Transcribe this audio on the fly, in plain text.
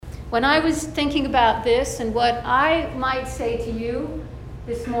When I was thinking about this and what I might say to you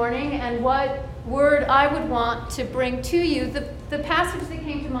this morning and what word I would want to bring to you, the passage that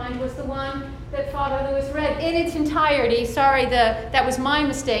came to mind was the one that Father Lewis read in its entirety. Sorry, that was my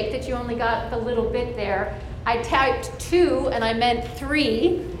mistake that you only got the little bit there. I typed 2 and I meant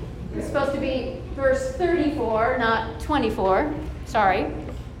 3. It's supposed to be verse 34, not 24. Sorry.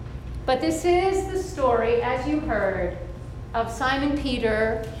 But this is the story, as you heard, of Simon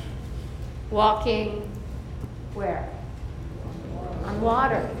Peter walking where? On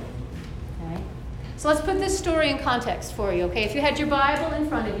water. Okay. So let's put this story in context for you, okay? If you had your Bible in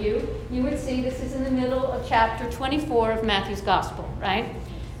front of you, you would see this is in the middle of chapter 24 of Matthew's Gospel, right?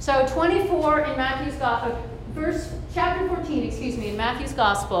 So 24 in Matthew's Gospel, chapter 14, in Matthew's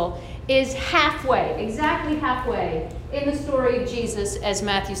Gospel is halfway, exactly halfway in the story of Jesus as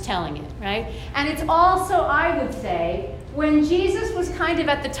Matthew's telling it, right? And it's also, I would say, when Jesus was kind of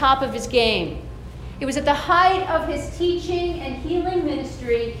at the top of his game. It was at the height of his teaching and healing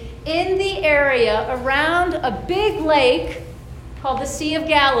ministry in the area around a big lake called the Sea of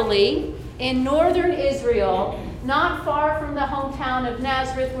Galilee in northern Israel, not far from the hometown of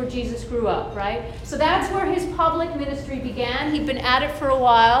Nazareth where Jesus grew up, right? So that's where his public ministry began. He'd been at it for a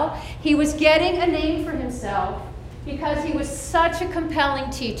while. He was getting a name for himself because he was such a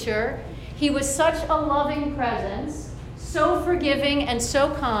compelling teacher. He was such a loving presence, so forgiving and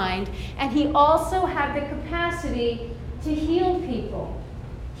so kind, and he also had the capacity to heal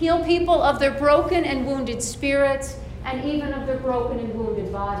people of their broken and wounded spirits, and even of their broken and wounded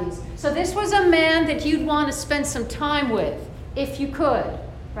bodies. So this was a man that you'd want to spend some time with, if you could,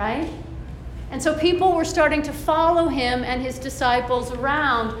 right? And so people were starting to follow him and his disciples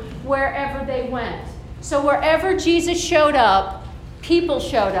around wherever they went. So wherever Jesus showed up, people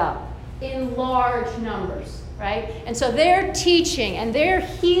showed up in large numbers, right? And so they're teaching, and they're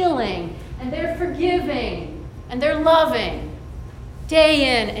healing, and they're forgiving, and they're loving,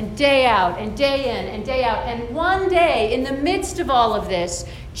 day in and day out and day in and day out. And one day, in the midst of all of this,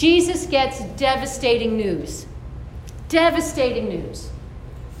 Jesus gets devastating news. Devastating news.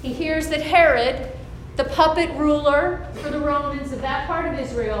 He hears that Herod, the puppet ruler for the Romans of that part of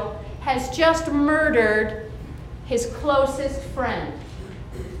Israel, has just murdered his closest friend,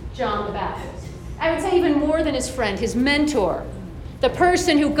 John the Baptist. I would say even more than his friend, his mentor, the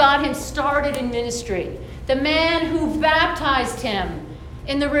person who got him started in ministry, the man who baptized him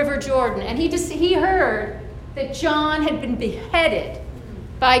in the River Jordan. And he heard that John had been beheaded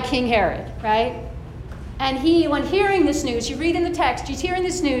by King Herod, right? And when hearing this news, you read in the text, he's hearing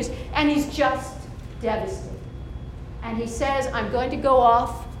this news, and he's just devastated. And he says, I'm going to go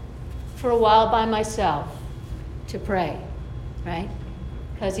off for a while by myself to pray, right?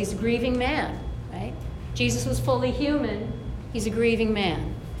 Because he's a grieving man, right? Jesus was fully human. He's a grieving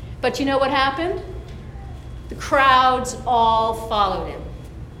man. But you know what happened? The crowds all followed him.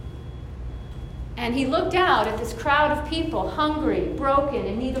 And he looked out at this crowd of people, hungry, broken,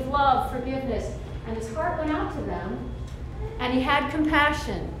 in need of love, forgiveness, and his heart went out to them, and he had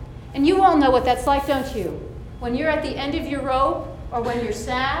compassion. And you all know what that's like, don't you? When you're at the end of your rope, or when you're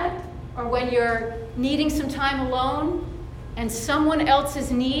sad, or when you're needing some time alone, and someone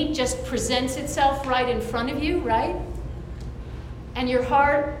else's need just presents itself right in front of you, right? And your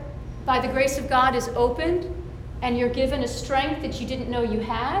heart, by the grace of God, is opened, and you're given a strength that you didn't know you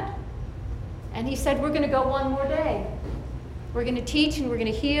had. And he said, we're going to go one more day. We're going to teach, and we're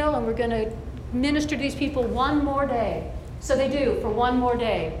going to heal, and we're going to minister to these people one more day. So they do, for one more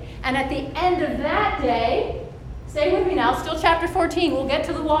day. And at the end of that day, stay with me now, still chapter 14, we'll get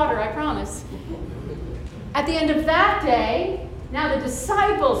to the water, I promise. At the end of that day, now the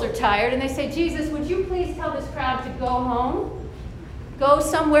disciples are tired, and they say, Jesus, would you please tell this crowd to go home? Go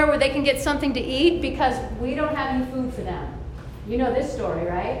somewhere where they can get something to eat, because we don't have any food for them. You know this story,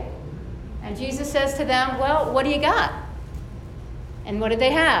 right? And Jesus says to them, well, what do you got? And what did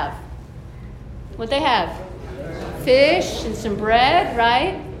they have? What did they have? Fish and some bread,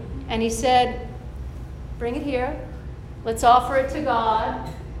 right? And he said, bring it here. Let's offer it to God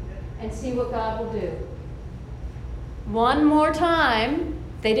and see what God will do. One more time,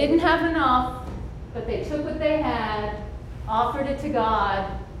 they didn't have enough, but they took what they had, offered it to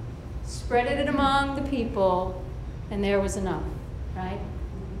God, spread it among the people, and there was enough, right?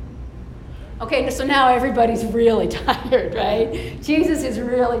 Okay, so now everybody's really tired, right? Jesus is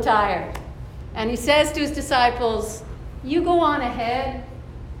really tired. And he says to his disciples, you go on ahead.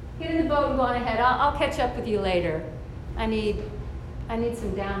 Get in the boat and go on ahead. I'll catch up with you later. I need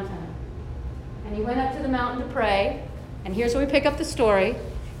some downtime. And he went up to the mountain to pray. And here's where we pick up the story.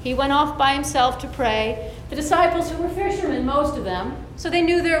 He went off by himself to pray. The disciples, who were fishermen, most of them, So they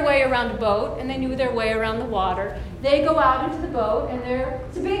knew their way around a boat, and they knew their way around the water. They go out into the boat, and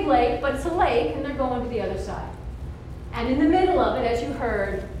it's a big lake, but it's a lake, and they're going to the other side. And in the middle of it, as you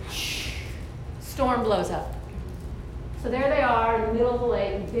heard, storm blows up. So there they are in the middle of the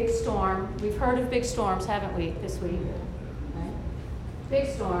lake, big storm. We've heard of big storms, haven't we, this week? Right?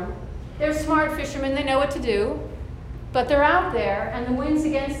 Big storm. They're smart fishermen, they know what to do, but they're out there, and the wind's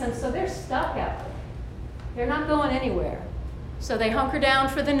against them, so they're stuck out there. They're not going anywhere. So they hunker down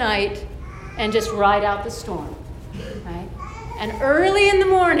for the night and just ride out the storm. Right? And early in the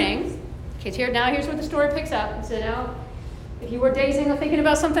morning, here's where the story picks up. He said, "Oh, if you were dazing or thinking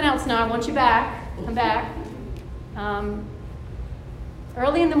about something else now, I want you back. Come back."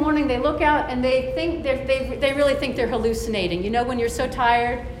 Early in the morning, they look out and they think they really think they're hallucinating. You know, when you're so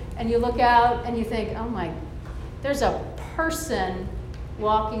tired and you look out and you think, "Oh my, there's a person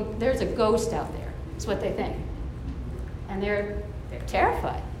walking. There's a ghost out there." That's what they think, and they're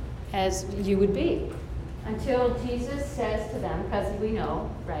terrified, as you would be, until Jesus says to them, because we know,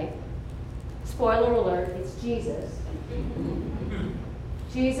 right? Spoiler alert, it's Jesus.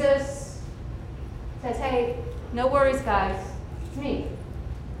 Jesus says, "Hey, no worries, guys. It's me."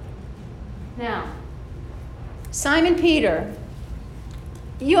 Now, Simon Peter,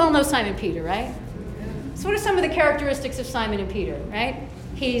 you all know Simon Peter, right? So what are some of the characteristics of Simon and Peter, right?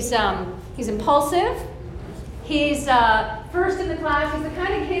 He's impulsive. He's first in the class. He's the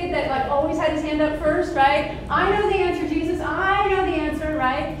kind of kid that always had his hand up first, right? "I know the answer, Jesus. I know the answer,"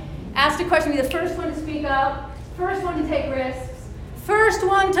 right? Asked a question, be the first one to speak up, first one to take risks, first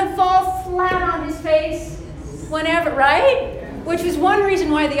one to fall flat on his face whenever, right? Which was one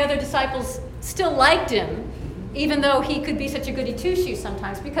reason why the other disciples still liked him, even though he could be such a goody two-shoes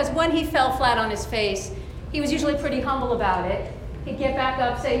sometimes, because when he fell flat on his face, he was usually pretty humble about it. He'd get back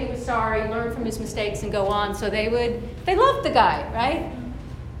up, say he was sorry, learn from his mistakes, and go on. So they loved the guy, right?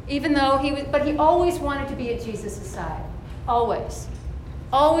 Even though but he always wanted to be at Jesus' side. Always.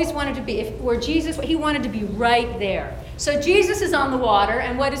 Always wanted to be, he wanted to be right there. So Jesus is on the water,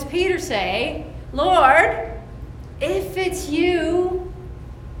 and what does Peter say? "Lord, if it's you,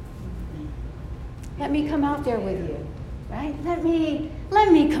 let me come out there with you," right? Let me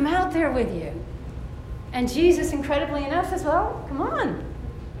come out there with you. And Jesus, incredibly enough, says, "Well, come on."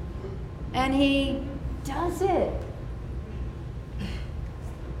 And he does it.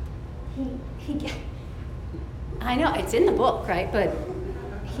 I know, it's in the book, right? But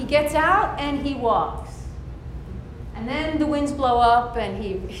he gets out and he walks. And then the winds blow up and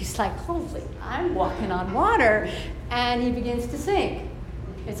he's like, "Holy, I'm walking on water." And he begins to sink.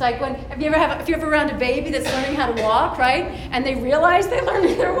 It's like if you're ever around a baby that's learning how to walk, right? And they realize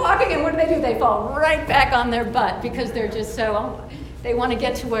they're walking, and what do? They fall right back on their butt because they're just they want to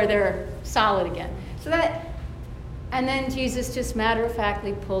get to where they're solid again. And then Jesus just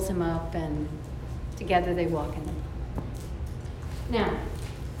matter-of-factly pulls him up, and together they walk in. Now,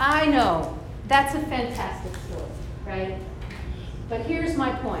 I know that's a fantastic story, right? But here's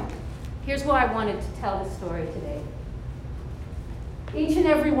my point. Here's why I wanted to tell this story today. Each and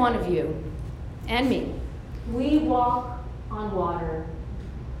every one of you, and me, we walk on water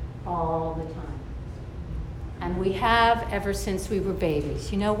all the time. And we have ever since we were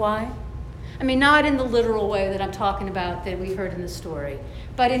babies. You know why? I mean, not in the literal way that I'm talking about that we heard in the story,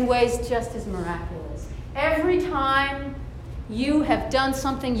 but in ways just as miraculous. Every time you have done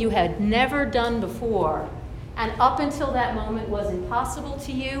something you had never done before, and up until that moment was impossible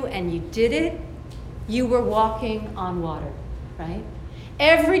to you, and you did it, you were walking on water, right?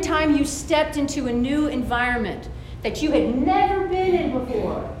 Every time you stepped into a new environment that you had never been in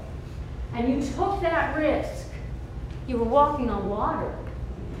before, and you took that risk, you were walking on water.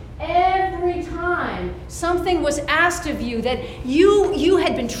 Every time something was asked of you that you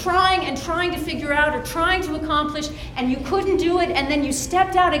had been trying to figure out or trying to accomplish, and you couldn't do it, and then you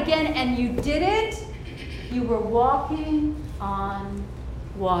stepped out again and you did it, you were walking on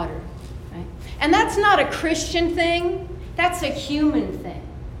water. Right? And that's not a Christian thing. That's a human thing,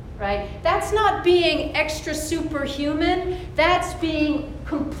 right? That's not being extra superhuman. That's being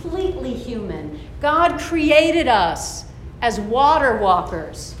completely human. God created us as water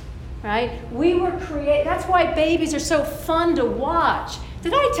walkers, right? We were created. That's why babies are so fun to watch.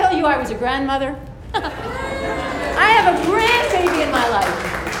 Did I tell you I was a grandmother? I have a grandbaby in my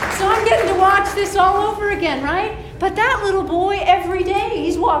life. So I'm getting to watch this all over again, right? But that little boy, every day,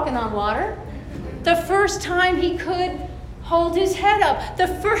 he's walking on water. The first time he could hold his head up.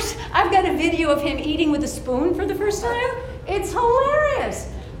 I've got a video of him eating with a spoon for the first time. It's hilarious.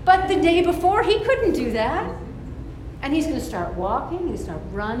 But the day before, he couldn't do that. And he's going to start walking, he's going to start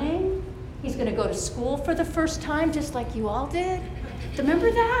running. He's going to go to school for the first time, just like you all did.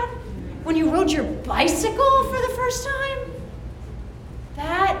 Remember that? When you rode your bicycle for the first time?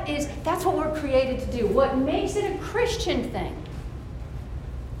 That's what we're created to do. What makes it a Christian thing,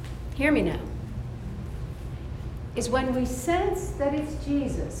 hear me now, is when we sense that it's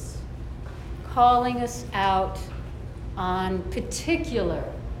Jesus calling us out on particular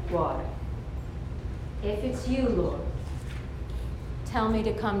water. If it's you, Lord, tell me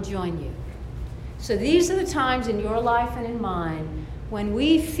to come join you. So these are the times in your life and in mine when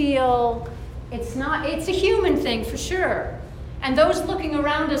we feel it's a human thing for sure. And those looking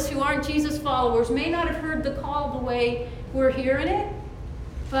around us who aren't Jesus followers may not have heard the call the way we're hearing it,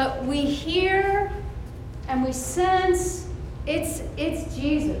 but we hear and we sense it's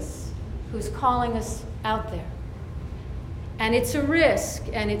Jesus who's calling us out there. And it's a risk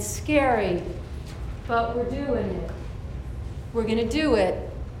and it's scary, but we're doing it. We're going to do it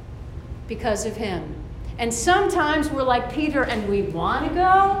because of him. And sometimes we're like Peter and we want to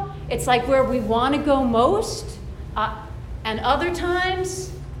go. It's like where we want to go most. And other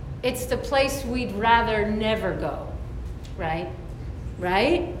times, it's the place we'd rather never go, right?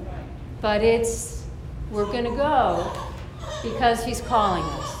 Right? But we're going to go because he's calling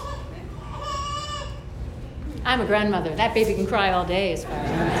us. I'm a grandmother. That baby can cry all day as far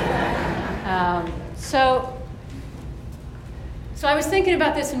as I'm concerned. So I was thinking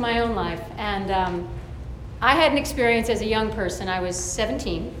about this in my own life, and I had an experience as a young person. I was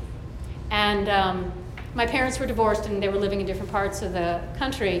 17, and my parents were divorced and they were living in different parts of the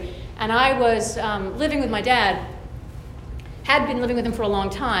country. And I was living with my dad, had been living with him for a long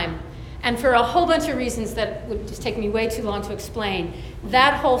time. And for a whole bunch of reasons that would just take me way too long to explain,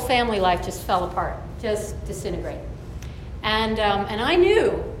 that whole family life just fell apart, just disintegrated. And I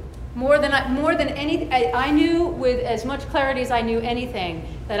knew more than anything, I knew with as much clarity as I knew anything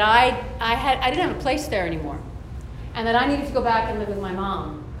that I didn't have a place there anymore. And that I needed to go back and live with my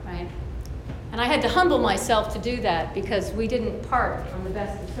mom, right? And I had to humble myself to do that because we didn't part on the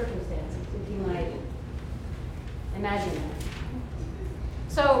best of circumstances, if you might imagine that.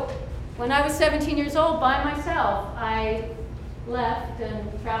 So when I was 17 years old, by myself, I left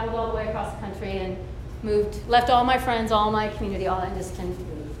and traveled all the way across the country and left all my friends, all my community, all that, and just tended to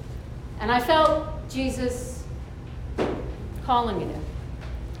leave. And I felt Jesus calling me there.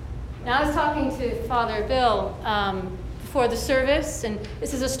 Now I was talking to Father Bill before the service, and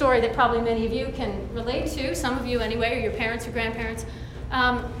this is a story that probably many of you can relate to, some of you anyway, or your parents or grandparents.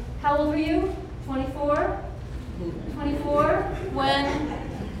 How old were you? 24? 24? When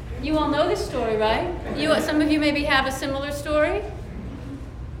you all know this story, right? Some of you maybe have a similar story.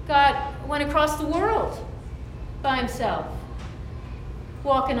 God went across the world by himself,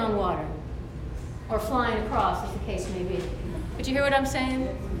 walking on water, or flying across, as the case may be. But you hear what I'm saying?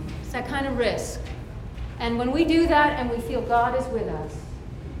 It's that kind of risk. And when we do that and we feel God is with us,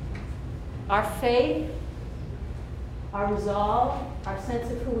 our faith, our resolve, our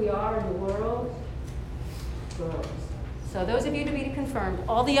sense of who we are in the world grows. So those of you to be confirmed,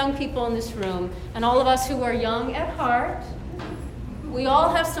 all the young people in this room, and all of us who are young at heart, we all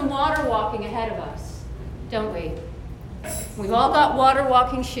have some water walking ahead of us, don't we? We've all got water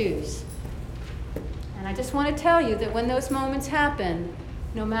walking shoes. And I just want to tell you that when those moments happen,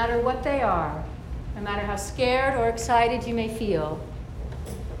 no matter what they are, no matter how scared or excited you may feel,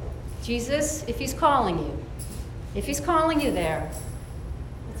 Jesus, if he's calling you there,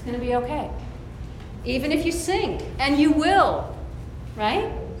 it's going to be okay. Even if you sink, and you will,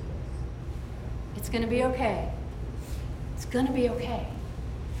 right? It's going to be okay. It's going to be okay.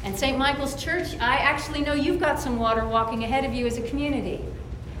 And St. Michael's Church, I actually know you've got some water walking ahead of you as a community.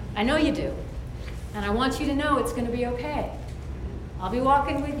 I know you do. And I want you to know it's going to be okay. I'll be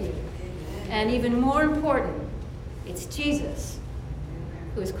walking with you. And even more important, it's Jesus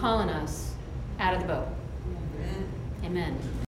who is calling us out of the boat. Amen.